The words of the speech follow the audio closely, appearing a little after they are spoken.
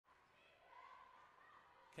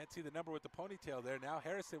Can't see the number with the ponytail there. Now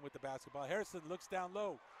Harrison with the basketball. Harrison looks down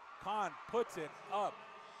low. Conn puts it up.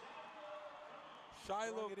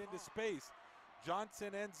 Shiloh it into space.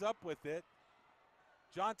 Johnson ends up with it.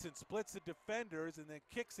 Johnson splits the defenders and then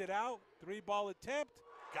kicks it out. 3-ball attempt.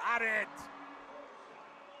 Got it.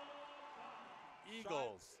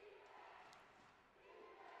 Eagles.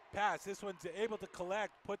 Pass. This one's able to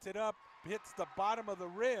collect. Puts it up. Hits the bottom of the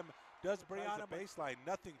rim. Does Brianna baseline.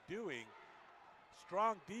 Nothing doing.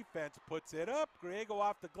 Strong defense. Puts it up. Griego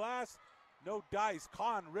off the glass. No dice.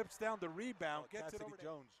 Conn rips down the rebound. Gets it over to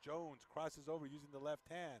Jones. Jones crosses over using the left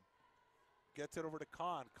hand. Gets it over to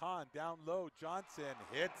Conn. Conn down low. Johnson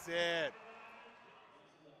hits it.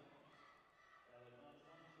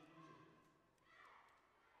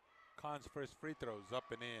 Conn's first free throws up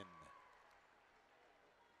and in.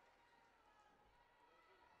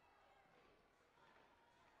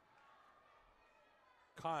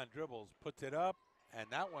 Conn dribbles, puts it up, and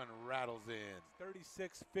that one rattles in.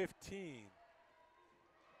 36-15.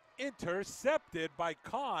 Intercepted by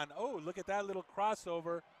Conn. Oh, look at that little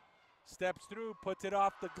crossover. Steps through, puts it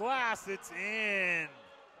off the glass. It's in.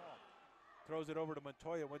 Throws it over to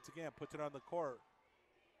Montoya once again, puts it on the court.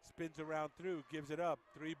 Spins around through, gives it up.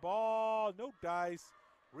 3-ball, no dice.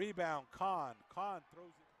 Rebound, Conn. Conn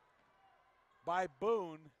throws it by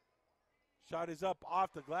Boone. Shot is up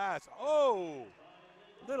off the glass. Oh,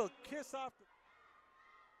 little kiss off.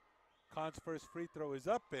 Conn's first free throw is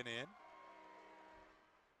up and in.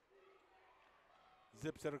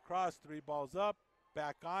 Zips it across, 3 balls up.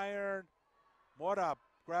 Back iron. Mora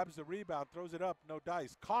grabs the rebound, throws it up, no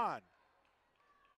dice. Conn